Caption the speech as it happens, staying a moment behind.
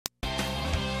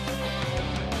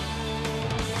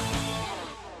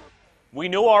We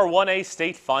knew our 1A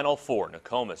state Final Four.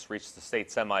 Nokomis reached the state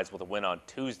semis with a win on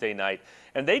Tuesday night,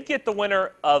 and they'd get the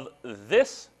winner of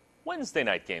this Wednesday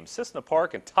night game. Cissna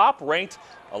Park and top-ranked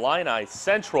Illini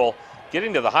Central.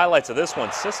 Getting to the highlights of this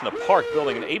one, Cissna Park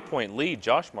building an 8-point lead.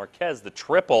 Josh Marquez, the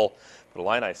triple. But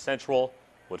Illini Central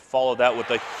would follow that with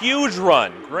a huge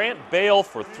run. Grant Bale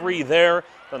for three there.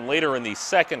 Then later in the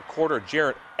second quarter,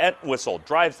 Jarrett Entwistle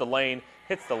drives the lane,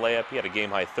 hits the layup. He had a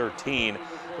game-high 13.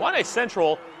 Illini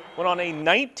Central went on a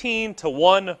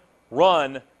 19-1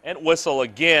 run. Entwistle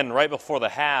again right before the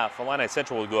half. Illini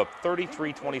Central would go up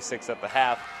 33-26 at the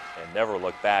half and never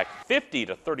look back.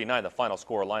 50-39 the final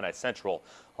score. Illini Central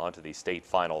onto the state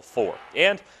Final Four.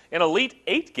 And an Elite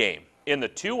Eight game in the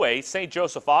 2A, St.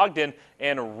 Joseph Ogden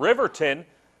and Riverton.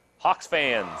 Hawks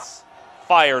fans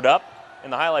fired up.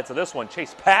 In the highlights of this one,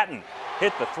 Chase Patton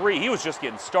hit the three. He was just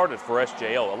getting started for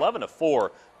SJO.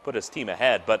 11-4 put his team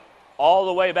ahead, but all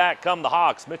the way back come the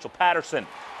Hawks. Mitchell Patterson,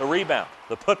 the rebound,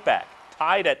 the putback,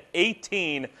 tied at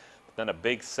 18. Then a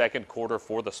big second quarter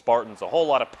for the Spartans. A whole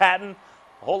lot of Patton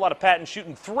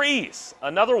shooting threes.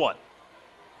 Another one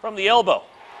from the elbow.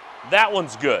 That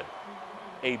one's good.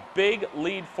 A big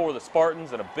lead for the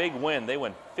Spartans and a big win. They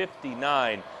win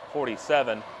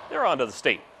 59-47. They're on to the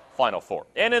state Final Four.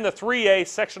 And in the 3A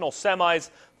sectional semis,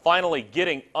 finally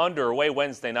getting underway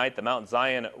Wednesday night. The Mount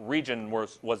Zion region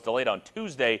was delayed on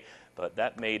Tuesday, but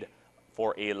that made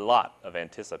for a lot of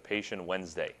anticipation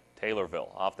Wednesday. Taylorville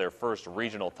off their first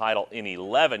regional title in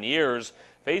 11 years,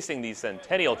 facing the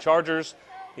Centennial Chargers,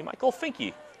 the Michael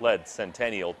Finke-led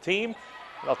Centennial team.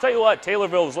 And I'll tell you what,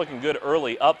 Taylorville was looking good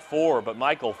early, up 4, but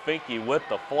Michael Finke with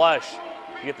the flush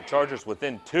to get the Chargers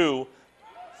within 2.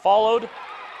 Followed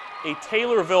a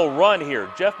Taylorville run here.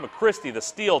 Jeff McChristy, the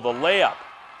steal, the layup.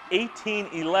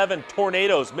 18-11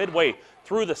 Tornadoes midway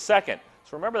through the second.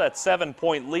 So remember that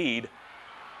 7-point lead.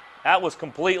 That was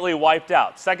completely wiped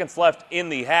out. Seconds left in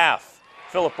the half.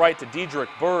 Philip Wright to Dedrick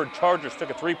Bird. Chargers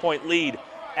took a 3-point lead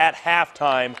at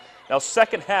halftime. Now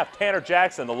second half, Tanner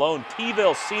Jackson, the lone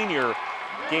T-ville senior,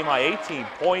 game high 18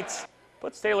 points.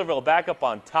 Puts Taylorville back up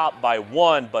on top by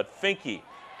 1, but Finke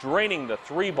draining the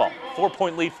 3-ball.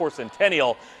 4-point lead for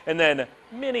Centennial. And then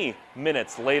many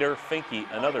minutes later, Finke,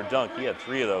 another dunk. He had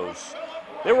 3 of those.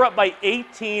 They were up by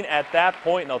 18 at that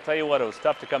point, and I'll tell you what, it was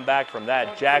tough to come back from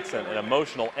that. Jackson, an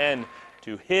emotional end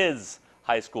to his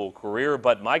high school career,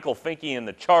 but Michael Finke and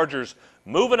the Chargers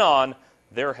moving on.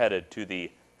 They're headed to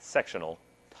the sectional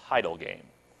title game.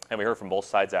 And we heard from both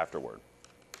sides afterward.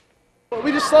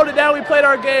 We just slowed it down. We played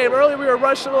our game. Early we were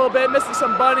rushing a little bit, missing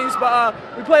some bunnies, but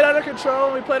we played under control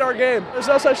and we played our game. There's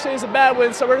no such thing as a bad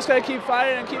win, so we're just going to keep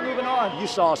fighting and keep moving on. You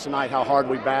saw us tonight how hard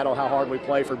we battle, how hard we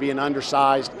play for being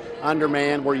undersized,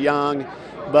 undermanned. We're young,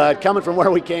 but coming from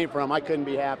where we came from, I couldn't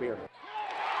be happier.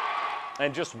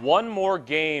 And just one more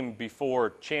game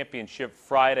before Championship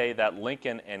Friday, that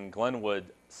Lincoln and Glenwood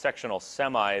sectional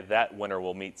semi. That winner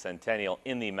will meet Centennial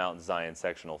in the Mount Zion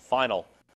sectional final.